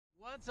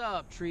What's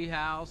up,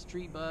 Treehouse,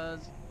 Tree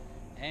Buzz,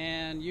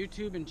 and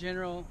YouTube in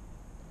general?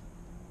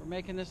 We're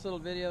making this little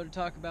video to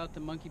talk about the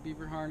monkey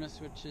beaver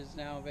harness, which is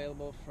now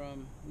available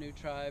from New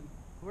Tribe.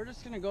 We're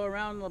just going to go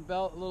around the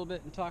belt a little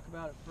bit and talk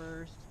about it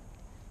first.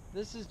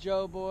 This is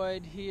Joe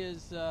Boyd. He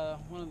is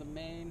one of the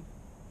main,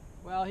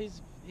 well,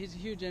 he's a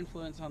huge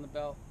influence on the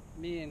belt.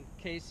 Me and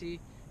Casey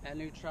at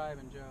New Tribe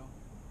and Joe.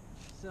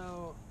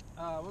 So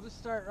we'll just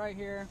start right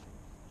here.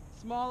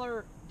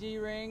 Smaller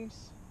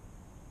D-rings.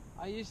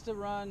 I used to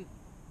run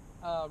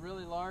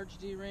really large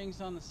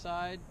D-rings on the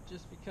side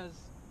just because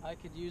I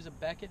could use a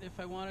Beckett if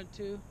I wanted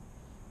to.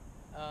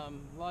 A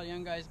lot of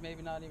young guys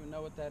maybe not even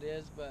know what that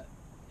is, but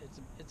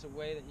it's a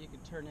way that you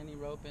could turn any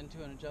rope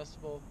into an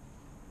adjustable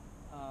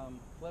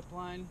flip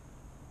line.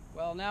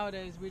 Well,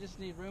 nowadays we just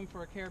need room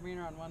for a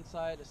carabiner on one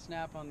side, a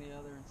snap on the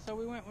other. So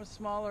we went with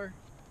smaller,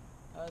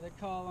 they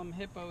call them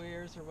hippo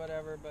ears or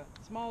whatever, but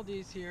small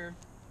D's here.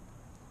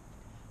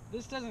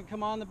 This doesn't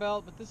come on the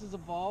belt, but this is a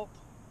vault.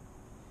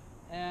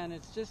 And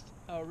it's just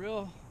a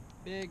real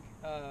big,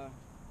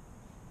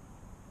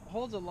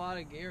 holds a lot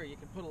of gear. You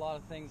can put a lot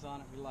of things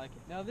on it if you like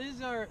it. Now these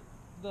are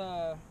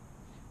the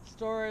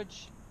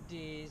storage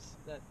D's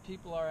that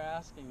people are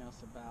asking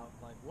us about.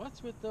 Like,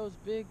 what's with those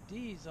big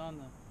D's on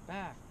the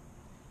back?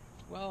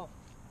 Well,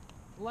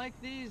 like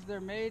these,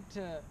 they're made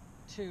to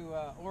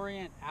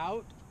orient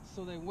out.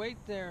 So they wait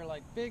there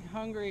like big,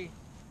 hungry,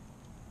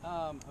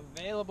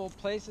 available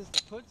places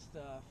to put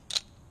stuff.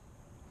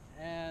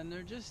 And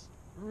they're just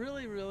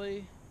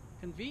really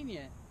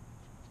convenient.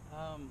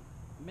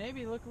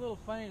 Maybe look a little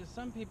funny to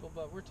some people,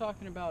 but we're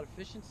talking about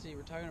efficiency.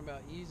 We're talking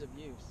about ease of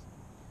use.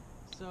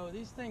 So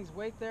these things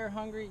wait there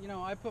hungry. You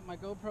know, I put my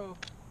GoPro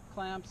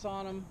clamps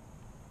on them,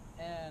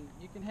 and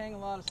you can hang a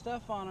lot of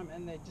stuff on them,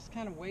 and they just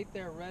kind of wait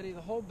there ready. The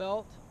whole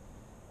belt,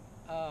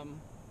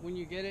 when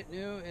you get it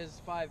new,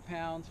 is 5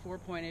 pounds,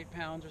 4.8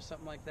 pounds or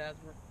something like that.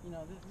 You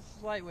know, this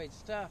is lightweight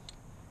stuff.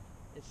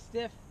 It's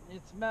stiff,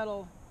 it's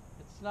metal,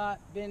 it's not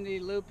bendy,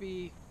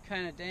 loopy,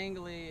 kind of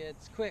dangly.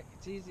 It's quick,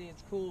 it's easy,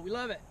 it's cool. We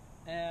love it.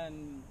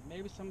 And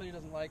maybe somebody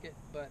doesn't like it,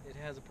 but it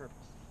has a purpose.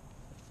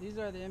 These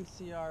are the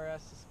MCRS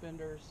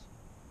suspenders,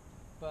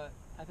 but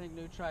I think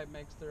New Tribe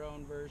makes their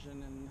own version,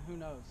 and who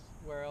knows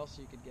where else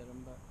you could get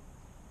them. But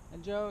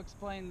and Joe,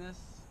 explain this.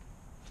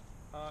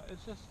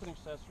 It's just an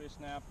accessory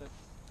snap that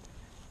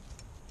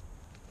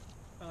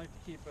I like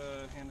to keep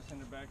a hand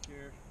extender back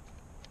here.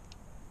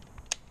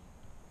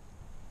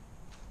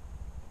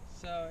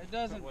 So it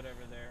doesn't,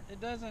 whatever there.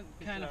 It doesn't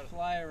kind of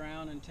fly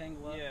around and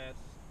tangle up. Yeah,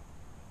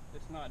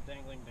 it's not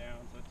dangling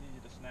down, so it's easy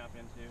to snap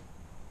into.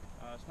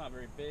 It's not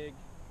very big.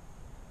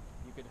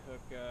 You could hook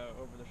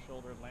over the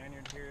shoulder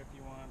lanyard here if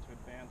you want to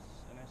advance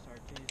an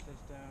SRT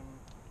system,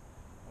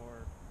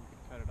 or you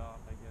could cut it off,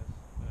 I guess.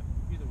 But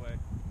either way,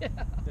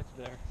 it's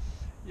there.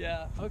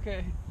 Yeah.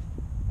 Okay.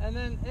 And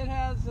then it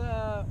has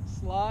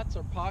slots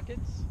or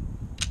pockets.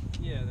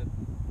 Yeah, the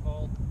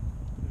vault.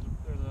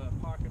 There's a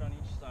pocket on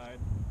each side.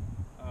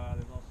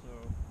 There's also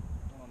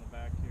one on the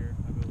back here.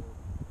 I have a little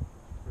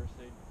first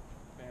aid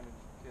bandage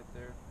kit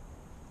there.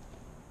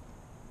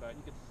 But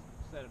you could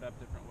set it up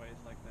different ways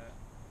like that.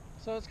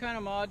 So it's kind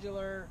of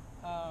modular.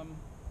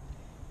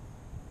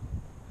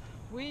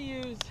 We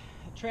use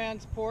a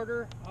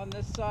transporter on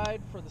this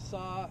side for the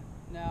saw.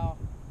 Now,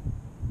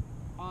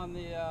 on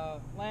the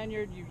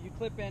lanyard, you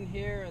clip in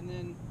here, and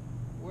then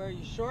where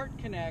you short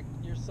connect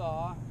your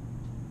saw,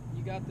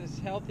 you got this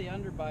healthy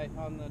underbite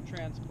on the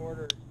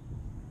transporter.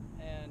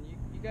 And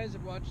you guys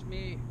have watched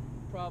me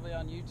probably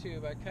on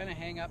YouTube. I kind of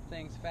hang up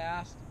things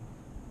fast,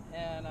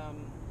 and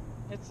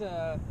it's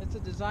a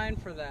design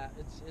for that.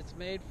 It's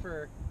made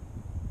for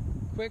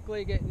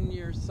quickly getting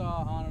your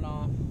saw on and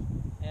off.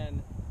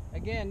 And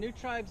again, New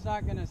Tribe's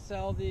not going to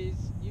sell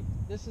these.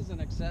 This is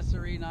an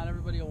accessory. Not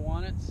everybody will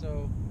want it.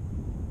 So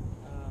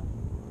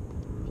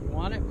if you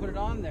want it, put it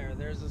on there.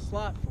 There's a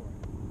slot for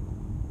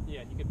it.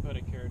 Yeah, you could put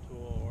a carrot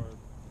tool or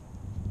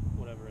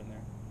whatever in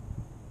there.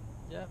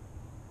 Yep.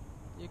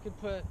 You could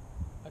put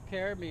a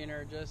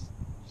carabiner just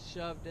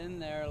shoved in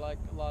there like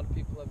a lot of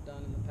people have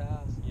done in the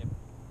past. Yep.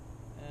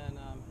 And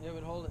it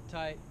would hold it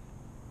tight.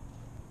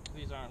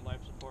 These aren't life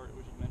support,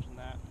 we should mention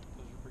that.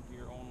 Those are for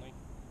gear only.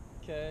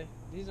 Okay,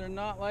 these are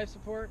not life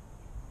support.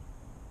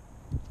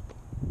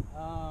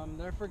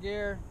 They're for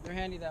gear, they're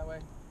handy that way.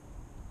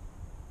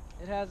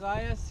 It has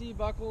ISC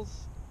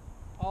buckles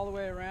all the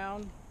way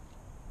around.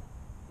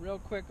 Real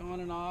quick on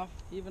and off,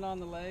 even on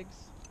the legs.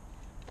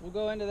 We'll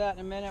go into that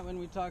in a minute when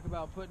we talk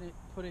about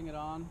putting it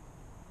on.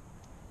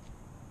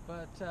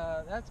 But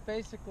that's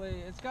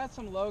basically, it's got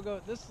some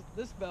logo.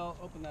 This belt,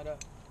 open that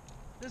up.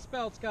 This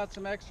belt's got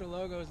some extra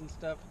logos and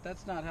stuff, but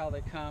that's not how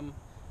they come.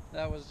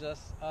 That was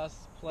just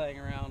us playing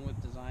around with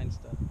design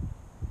stuff.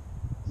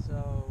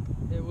 So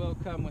it will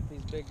come with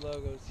these big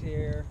logos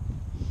here.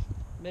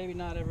 Maybe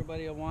not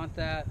everybody will want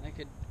that. They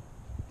could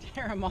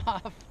tear them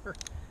off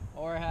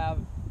or have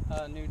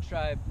a New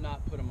Tribe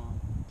not put them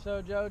on.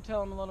 So Joe, tell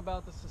them a little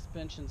about the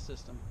suspension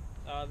system.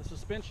 The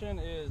suspension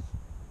is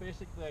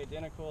basically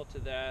identical to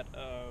that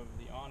of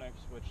the Onyx,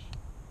 which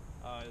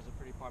is a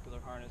pretty popular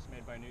harness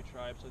made by New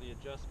Tribe, so the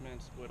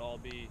adjustments would all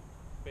be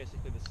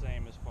basically the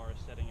same as far as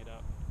setting it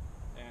up.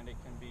 And it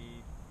can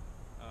be,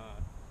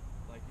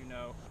 like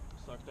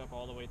sucked up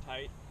all the way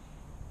tight,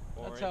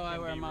 or That's it how I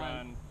can wear be mine.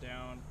 run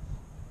down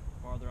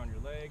farther on your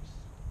legs.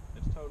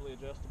 It's totally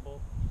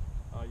adjustable.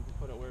 You can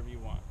put it wherever you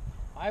want.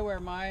 I wear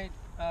mine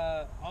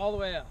all the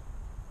way up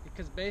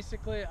because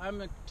basically I'm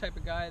the type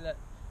of guy that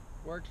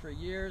worked for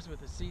years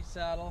with a seat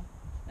saddle,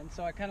 and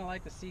so I kind of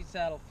like the seat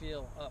saddle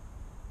feel up.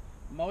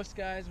 Most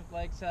guys with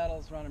leg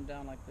saddles run them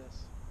down like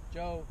this.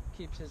 Joe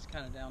keeps his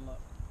kind of down low.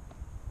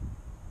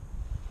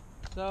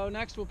 So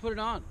next we'll put it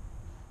on.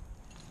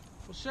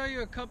 We'll show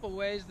you a couple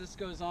ways this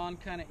goes on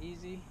kind of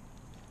easy.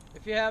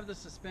 If you have the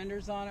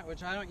suspenders on it,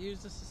 which I don't use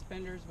the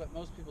suspenders, but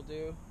most people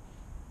do,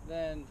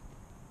 then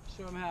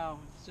show them how.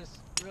 It's just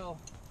real.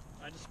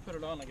 I just put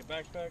it on like a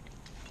backpack.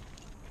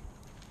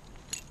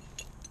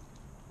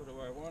 Put it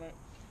where I want it.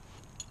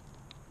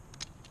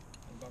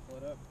 And buckle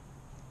it up.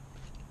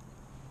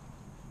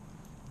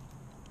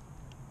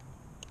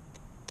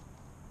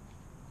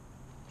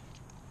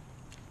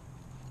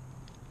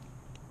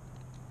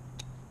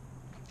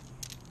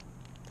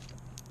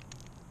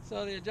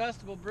 So the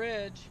adjustable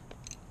bridge,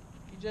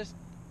 you just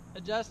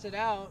adjust it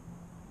out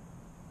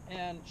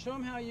and show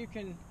them how you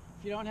can,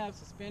 if you don't have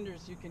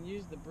suspenders, you can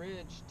use the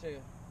bridge to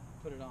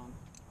put it on.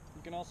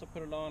 You can also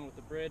put it on with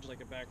the bridge like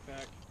a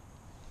backpack.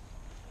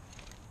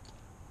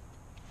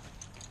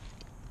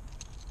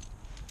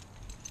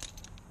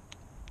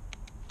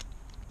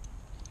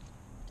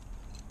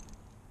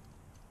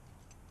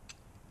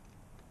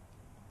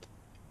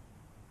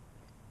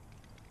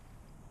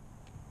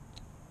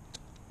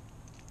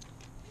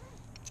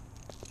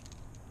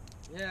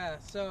 Yeah,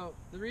 so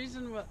the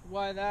reason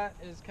why that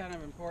is kind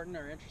of important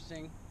or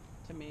interesting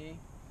to me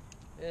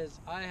is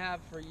I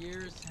have for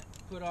years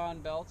put on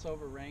belts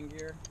over rain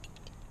gear,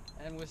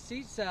 and with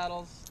seat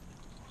saddles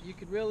you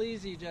could real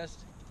easy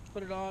just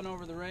put it on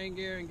over the rain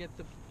gear and get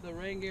the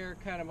rain gear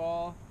kind of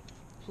all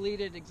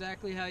pleated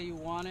exactly how you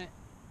want it.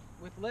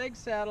 With leg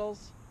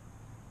saddles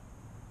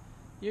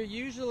you're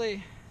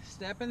usually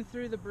stepping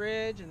through the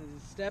bridge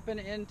and stepping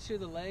into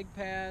the leg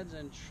pads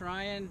and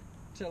trying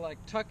to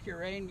like tuck your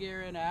rain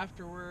gear in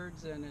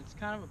afterwards, and it's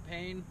kind of a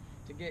pain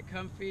to get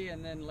comfy,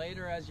 and then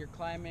later as you're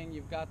climbing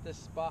you've got this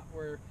spot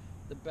where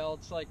the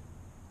belt's like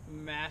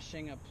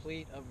mashing a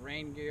pleat of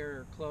rain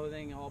gear or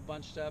clothing all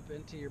bunched up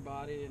into your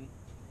body, and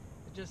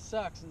it just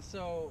sucks. And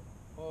so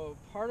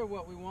part of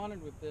what we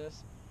wanted with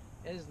this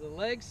is the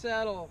leg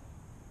saddle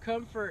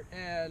comfort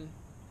and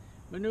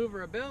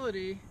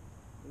maneuverability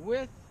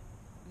with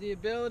the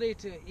ability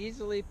to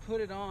easily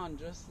put it on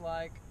just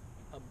like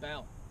a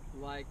belt,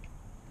 like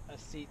a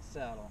seat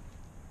saddle.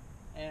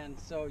 And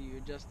so you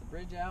adjust the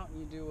bridge out and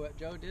you do what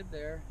Joe did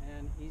there,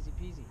 and easy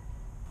peasy.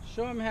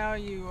 Show them how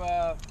you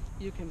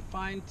can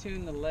fine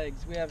tune the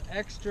legs. We have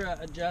extra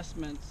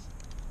adjustments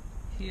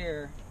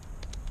here.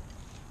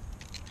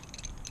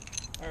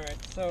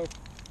 Alright, so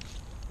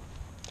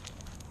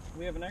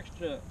we have an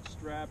extra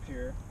strap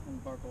here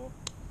and buckle,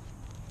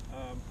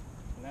 and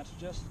that's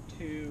just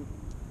to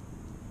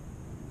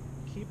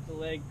keep the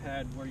leg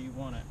pad where you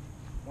want it.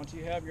 Once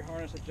you have your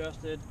harness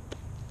adjusted,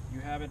 you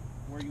have it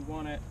where you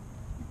want it,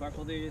 you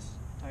buckle these,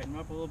 tighten them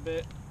up a little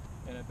bit,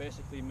 and it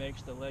basically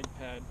makes the leg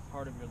pad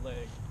part of your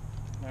leg.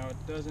 Now it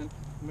doesn't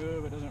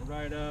move, it doesn't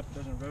ride up, it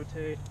doesn't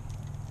rotate,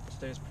 it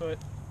stays put.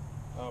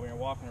 When you're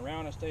walking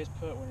around it stays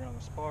put, when you're on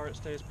the spar it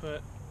stays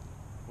put,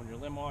 when you're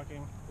limb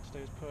walking it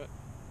stays put.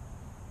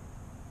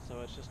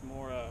 So it's just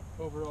more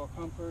overall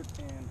comfort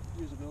and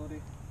usability.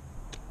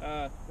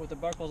 With the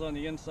buckles on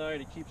the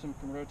inside, it keeps them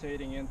from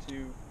rotating into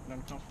an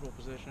uncomfortable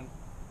position.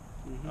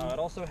 It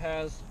also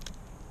has,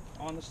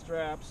 on the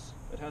straps,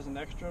 it has an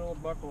extra little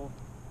buckle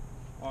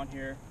on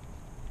here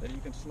that you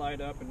can slide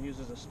up and use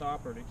as a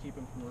stopper to keep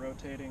them from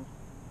rotating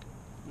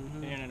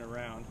in and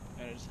around,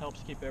 and it just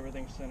helps keep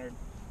everything centered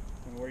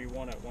and where you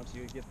want it once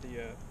you get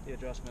the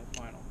adjustment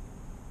final.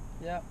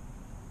 Yep.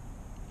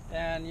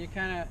 And you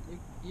kind of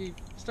you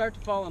start to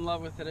fall in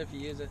love with it if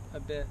you use it a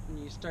bit,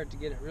 and you start to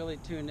get it really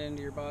tuned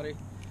into your body.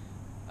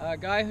 A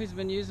guy who's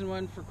been using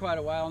one for quite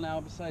a while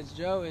now, besides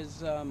Joe,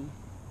 is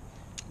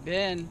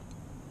Ben,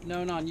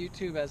 known on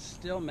YouTube as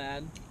Still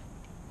Mad,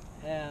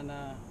 and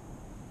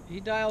he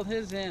dialed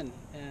his in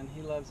and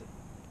he loves it.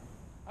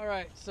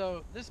 Alright,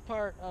 so this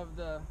part of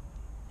the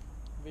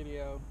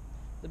video,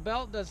 the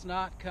belt does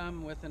not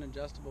come with an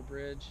adjustable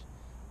bridge.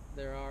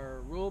 There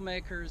are rule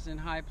makers in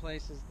high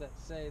places that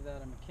say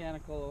that a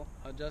mechanical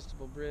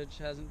adjustable bridge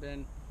hasn't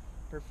been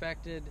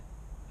perfected.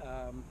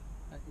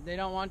 They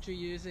don't want you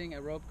using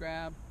a rope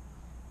grab.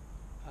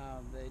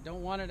 They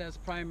don't want it as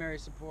primary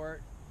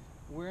support.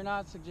 We're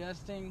not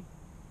suggesting.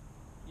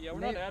 Yeah,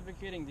 we're not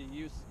advocating the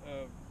use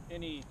of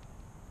any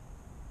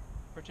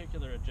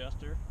particular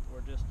adjuster.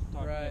 We're just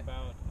talking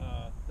about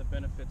the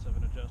benefits of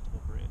an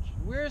adjustable bridge.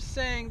 We're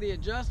saying the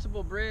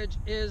adjustable bridge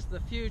is the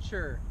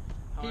future.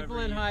 However, people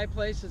in high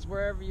places,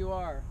 wherever you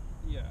are.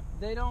 Yeah.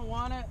 They don't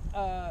want it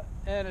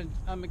and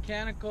a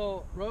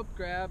mechanical rope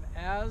grab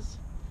as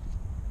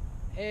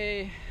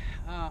a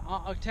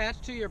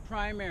attached to your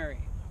primary,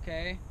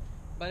 okay?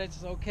 But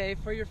it's okay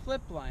for your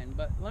flip line.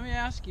 But let me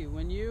ask you,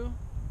 when you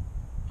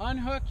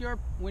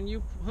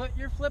put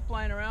your flip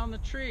line around the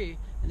tree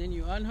and then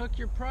you unhook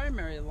your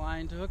primary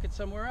line to hook it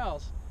somewhere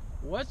else,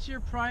 what's your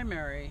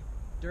primary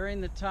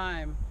during the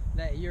time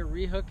that you're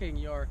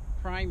rehooking your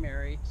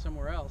primary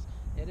somewhere else?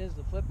 It is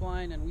the flip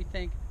line, and we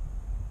think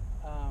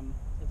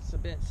it's a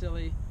bit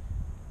silly.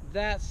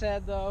 That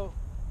said, though,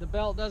 the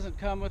belt doesn't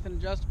come with an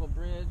adjustable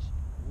bridge.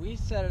 We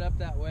set it up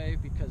that way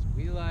because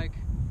we like.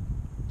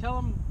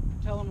 Tell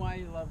them why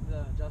you love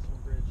the adjustable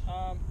bridge.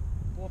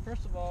 Well,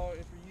 first of all,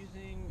 if you're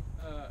using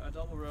a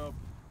double rope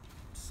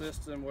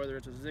system, whether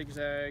it's a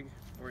zigzag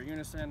or a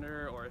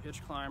unisender or a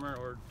hitch climber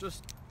or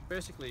just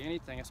basically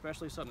anything,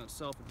 especially something that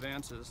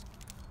self-advances,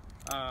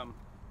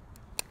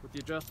 with the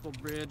adjustable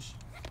bridge,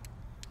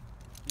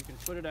 you can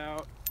put it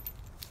out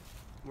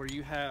where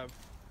you have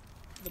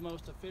the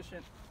most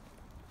efficient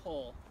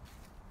pull,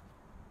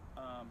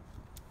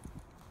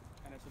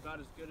 and it's about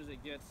as good as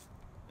it gets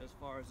as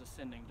far as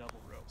ascending double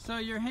rope. So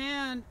your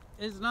hand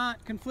is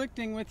not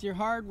conflicting with your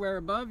hardware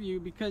above you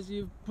because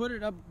you've put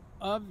it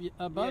above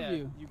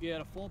you. You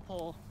get a full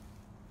pull,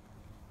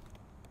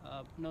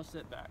 no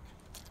sit back.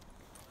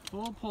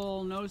 Full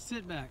pull, no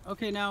sit back.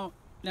 Okay, now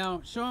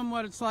show them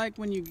what it's like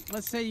when you,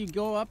 let's say you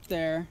go up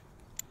there,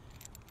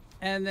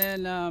 and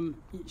then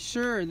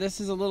sure,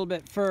 this is a little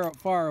bit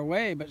far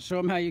away, but show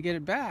them how you get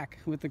it back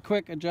with the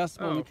quick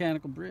adjustable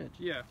mechanical bridge.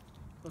 Yeah,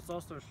 let's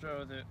also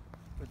show that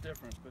the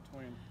difference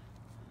between.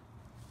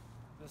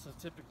 This is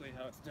typically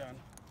how it's done.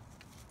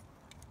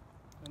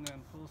 And then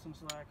pull some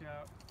slack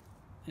out.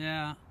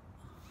 Yeah.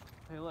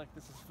 Hey, look,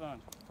 this is fun.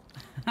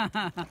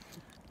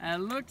 It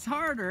looks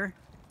harder.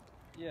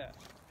 Yeah.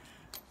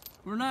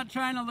 We're not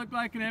trying to look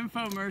like an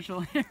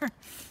infomercial here.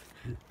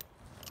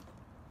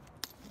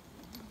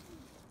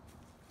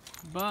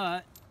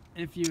 But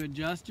if you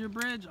adjust your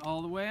bridge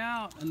all the way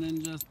out and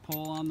then just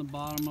pull on the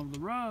bottom of the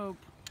rope,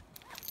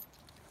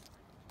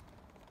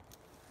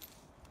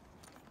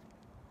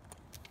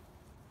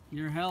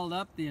 you're held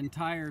up the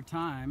entire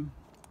time.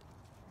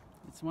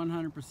 It's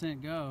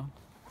 100% go.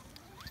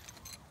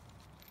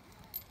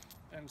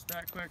 And it's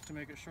that quick to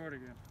make it short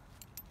again.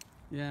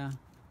 Yeah.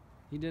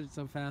 He did it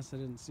so fast I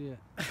didn't see it.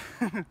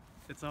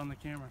 It's on the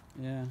camera.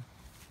 Yeah.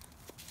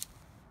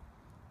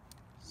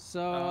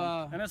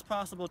 So, and it's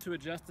possible to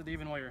adjust it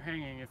even while you're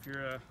hanging if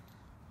you're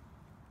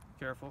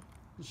careful.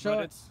 show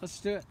it. Let's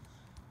do it.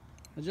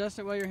 Adjust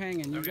it while you're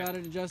hanging. You got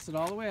it adjusted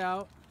all the way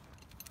out.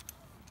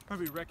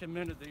 Probably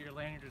recommended that you're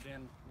lanyarded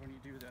in when you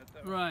do that,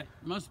 though. Right.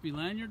 Must be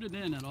lanyarded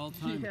in at all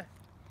times. Yeah.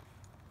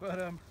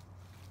 But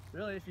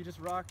really, if you just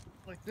rock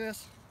like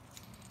this.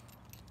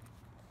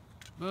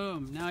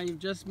 Boom. Now you've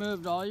just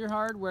moved all your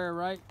hardware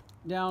right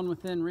down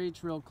within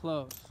reach real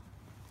close.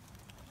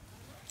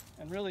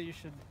 And really, you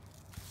should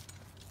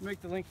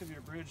make the length of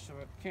your bridge so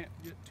it can't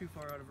get too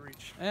far out of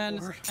reach. And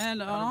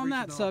on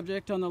that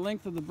subject, on the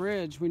length of the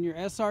bridge, when you're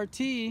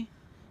SRT,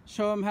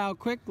 show them how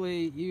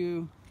quickly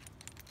you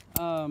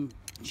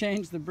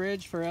change the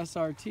bridge for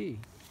SRT.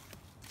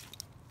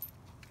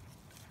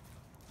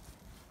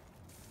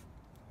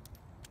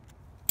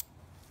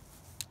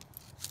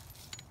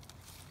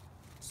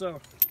 So,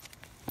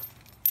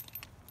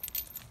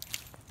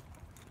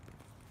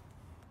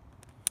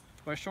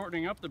 by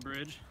shortening up the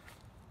bridge,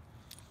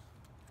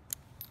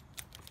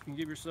 you can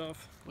give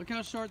yourself... Look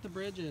how short the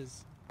bridge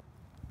is.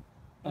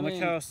 And look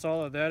how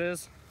solid that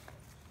is.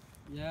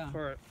 Yeah.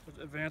 For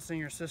advancing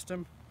your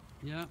system.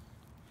 Yeah.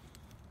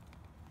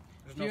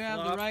 There's If you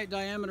have the right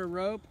diameter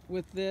rope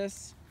with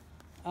this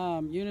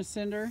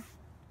unisender,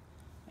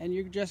 and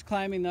you're just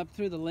climbing up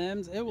through the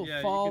limbs, it will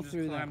fall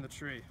through that. Climb that. the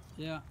tree.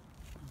 Yeah.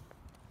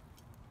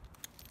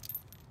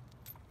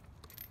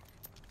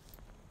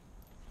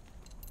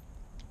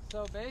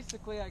 So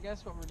basically, I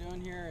guess what we're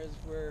doing here is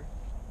we're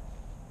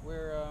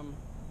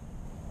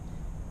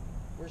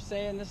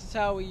saying this is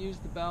how we use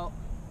the belt,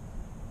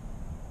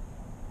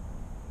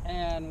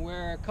 and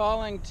we're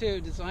calling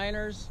to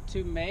designers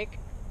to make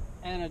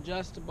an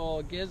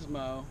adjustable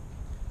gizmo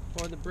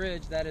for the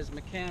bridge that is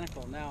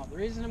mechanical. Now, the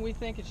reason we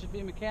think it should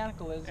be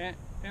mechanical is...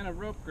 And a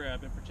rope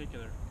grab in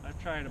particular.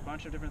 I've tried a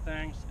bunch of different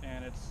things,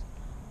 and it's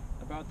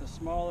about the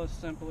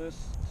smallest, simplest,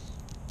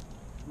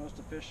 most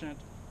efficient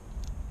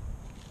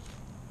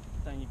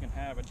thing you can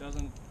have. It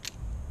doesn't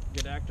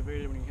get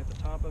activated when you hit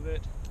the top of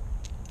it.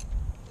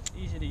 It's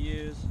easy to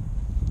use.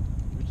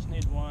 We just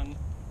need one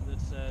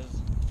that says,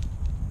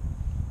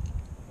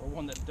 or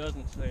one that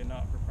doesn't say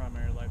not for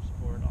primary life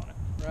support on it.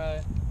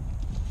 Right.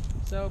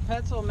 So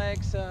Petzl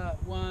makes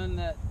one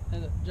that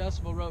an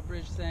adjustable rope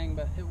bridge thing,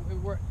 but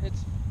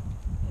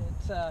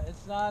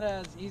it's not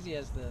as easy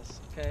as this.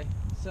 Okay.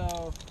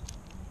 So,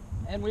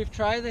 and we've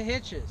tried the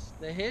hitches.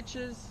 The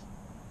hitches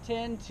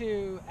tend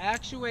to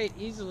actuate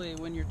easily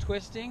when you're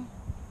twisting,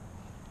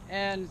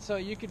 and so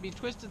you could be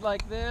twisted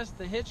like this,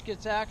 the hitch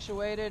gets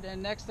actuated,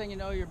 and next thing you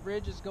know your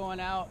bridge is going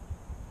out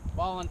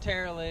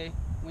voluntarily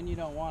when you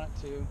don't want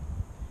it to.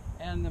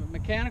 And the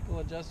mechanical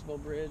adjustable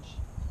bridge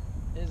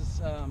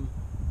is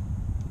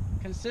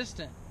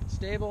consistent.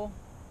 stable,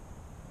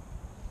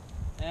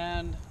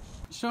 and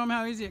show them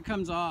how easy it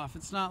comes off.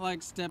 It's not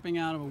like stepping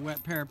out of a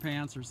wet pair of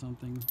pants or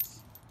something. It's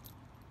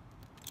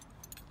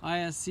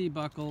ISC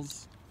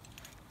buckles.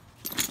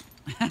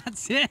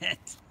 That's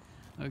it.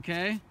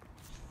 Okay,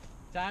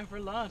 time for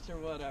lunch or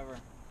whatever.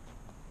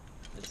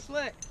 It's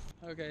slick.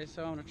 Okay,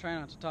 so I'm gonna try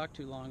not to talk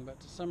too long, but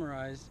to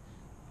summarize,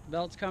 the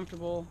belt's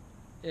comfortable,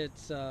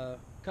 it's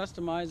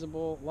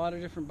customizable, a lot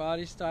of different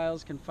body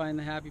styles can find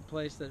the happy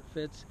place that it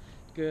fits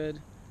good.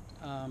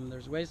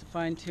 There's ways to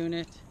fine tune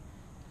it.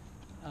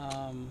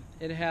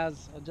 It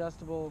has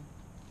adjustable,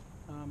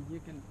 you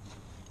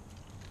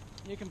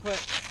can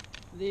put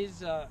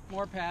these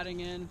more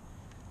padding in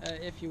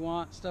if you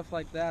want, stuff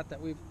like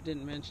that we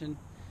didn't mention.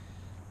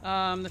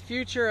 The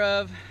future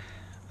of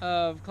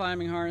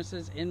climbing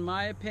harnesses, in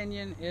my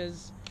opinion,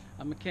 is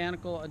a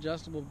mechanical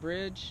adjustable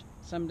bridge.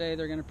 Someday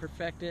they're going to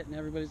perfect it and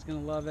everybody's going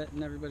to love it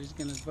and everybody's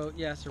going to vote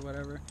yes or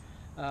whatever.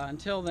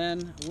 Until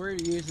then, we're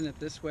using it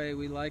this way.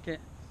 We like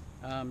it.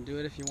 Do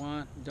it if you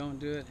want, don't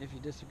do it if you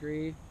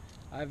disagree.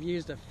 I've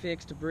used a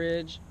fixed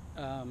bridge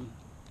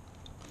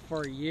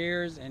for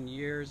years and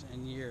years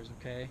and years,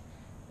 okay?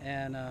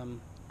 And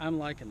I'm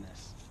liking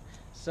this.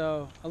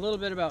 So a little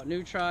bit about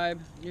New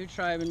Tribe. New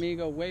Tribe and me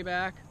go way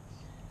back.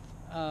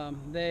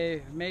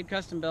 They made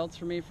custom belts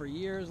for me for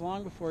years,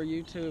 long before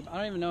YouTube. I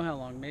don't even know how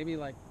long, maybe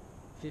like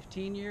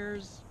 15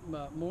 years,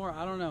 but more,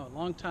 I don't know, a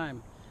long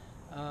time.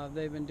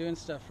 They've been doing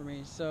stuff for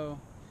me. So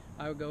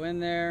I would go in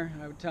there,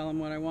 I would tell them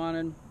what I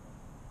wanted,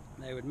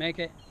 they would make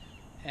it,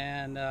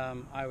 and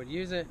I would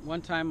use it.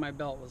 One time my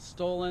belt was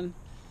stolen,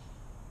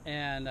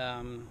 and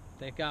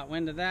they got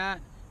wind of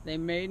that. They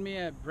made me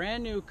a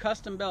brand new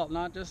custom belt,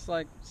 not just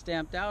like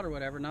stamped out or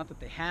whatever, not that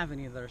they have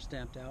any that are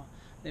stamped out.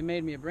 They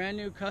made me a brand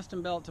new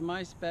custom belt to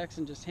my specs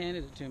and just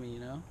handed it to me, you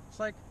know? It's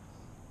like,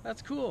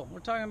 that's cool. We're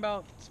talking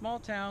about small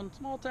town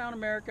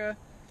America,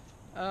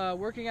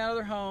 working out of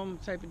their home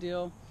type of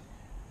deal.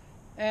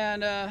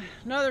 And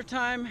another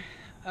time,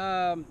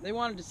 they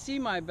wanted to see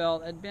my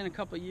belt. It had been a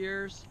couple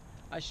years.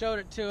 I showed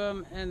it to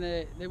them, and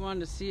they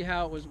wanted to see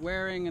how it was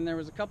wearing, and there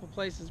was a couple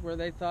places where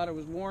they thought it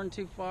was worn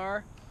too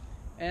far,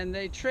 and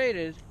they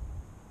traded.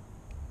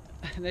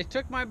 They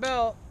took my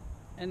belt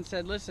and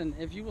said, listen,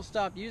 if you will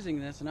stop using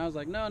this. And I was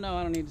like, no, I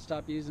don't need to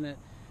stop using it.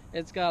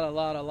 It's got a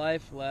lot of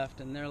life left.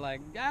 And they're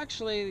like,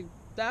 actually,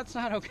 that's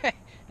not okay.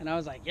 And I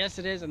was like, yes,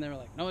 it is. And they were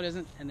like, no, it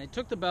isn't. And they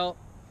took the belt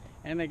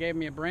and they gave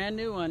me a brand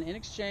new one in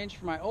exchange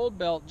for my old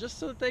belt, just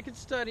so that they could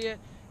study it,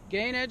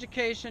 gain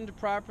education to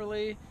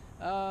properly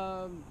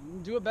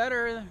do a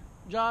better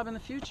job in the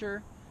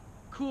future.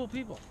 Cool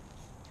people.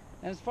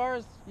 And as far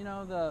as, you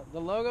know, the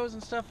logos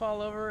and stuff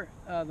all over,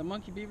 the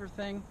Monkey Beaver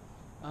thing,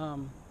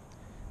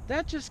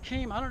 that just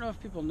came, I don't know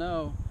if people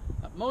know,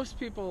 most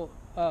people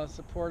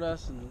support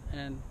us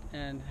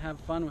and have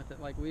fun with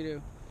it like we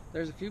do.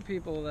 There's a few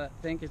people that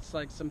think it's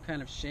like some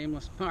kind of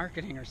shameless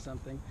marketing or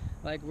something,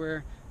 like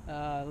we're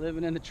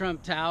living in the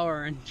Trump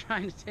Tower and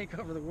trying to take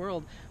over the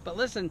world. But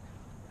listen,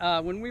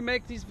 when we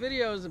make these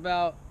videos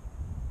about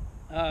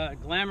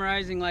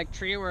glamorizing like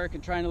tree work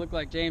and trying to look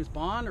like James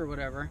Bond or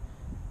whatever,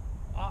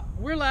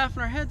 we're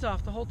laughing our heads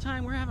off the whole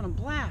time. We're having a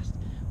blast.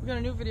 We got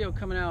a new video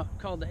coming out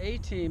called the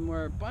A-Team,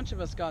 where a bunch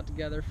of us got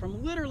together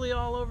from literally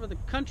all over the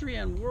country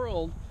and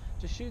world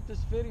to shoot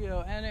this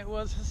video, and it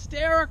was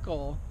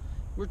hysterical.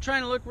 We're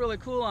trying to look really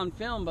cool on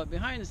film, but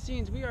behind the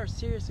scenes we are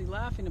seriously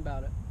laughing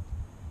about it.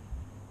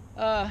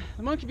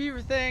 The Monkey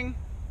Beaver thing,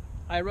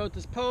 I wrote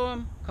this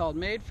poem called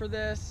Made for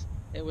This.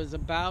 It was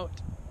about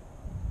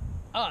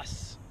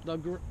us,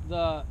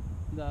 the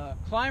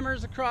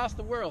climbers across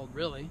the world,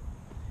 really.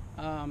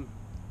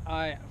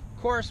 I,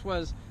 of course,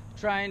 was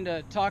trying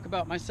to talk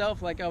about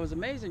myself like I was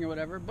amazing or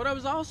whatever, but I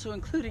was also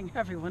including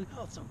everyone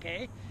else,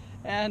 okay?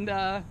 And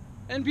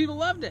people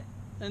loved it.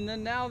 And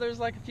then now there's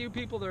like a few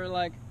people that are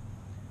like,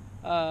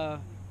 I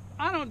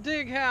don't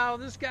dig how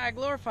this guy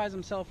glorifies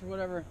himself or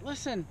whatever.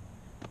 Listen,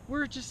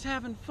 we're just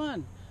having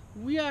fun.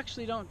 We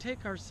actually don't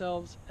take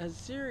ourselves as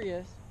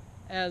serious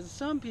as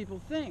some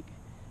people think.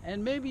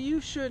 And maybe you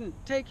shouldn't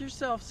take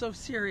yourself so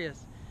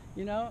serious,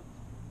 you know?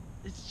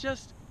 It's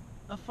just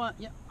a fun,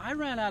 yeah, I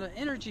ran out of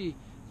energy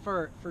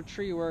for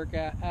tree work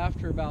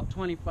after about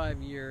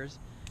 25 years,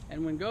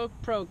 and when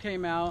GoPro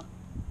came out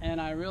and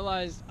I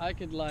realized I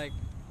could like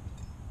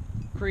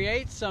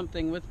create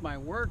something with my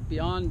work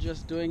beyond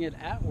just doing it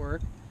at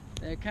work,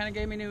 it kind of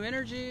gave me new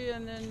energy,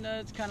 and then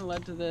it's kind of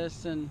led to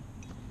this. And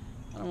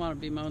I don't want to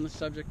bemoan the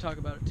subject, talk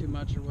about it too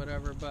much or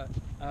whatever, but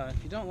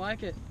if you don't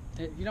like it,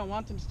 if you don't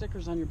want them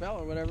stickers on your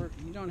belt or whatever,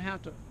 you don't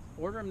have to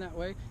order them that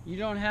way. You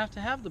don't have to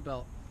have the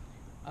belt.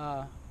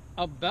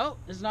 A belt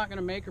is not going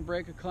to make or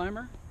break a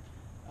climber.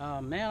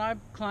 Man, I've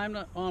climbed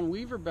on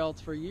Beaver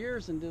belts for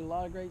years and did a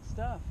lot of great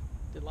stuff.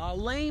 Did a lot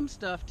of lame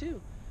stuff too.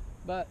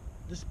 But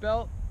this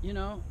belt, you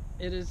know,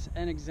 it is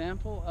an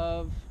example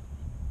of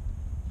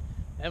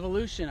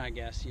evolution, I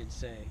guess you'd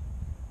say.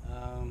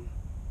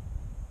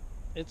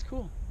 It's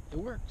cool. It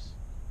works.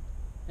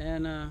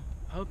 And I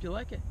hope you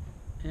like it.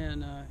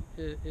 And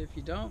if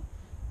you don't,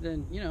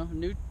 then, you know,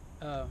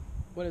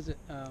 what is it?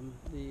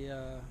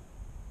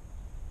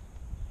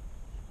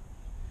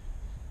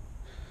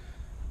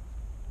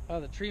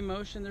 the Tree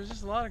Motion. There's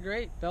just a lot of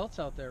great belts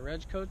out there.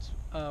 Reg Coates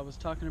was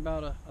talking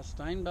about a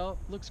Stein belt.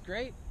 Looks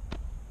great.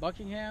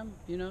 Buckingham,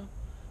 you know,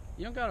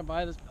 you don't gotta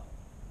buy this belt.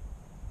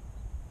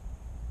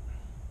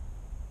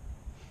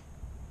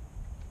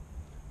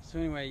 So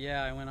anyway,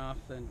 yeah, I went off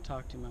and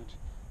talked too much.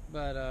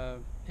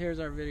 But here's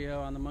our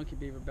video on the Monkey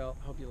Beaver belt.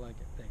 Hope you like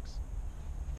it. Thanks.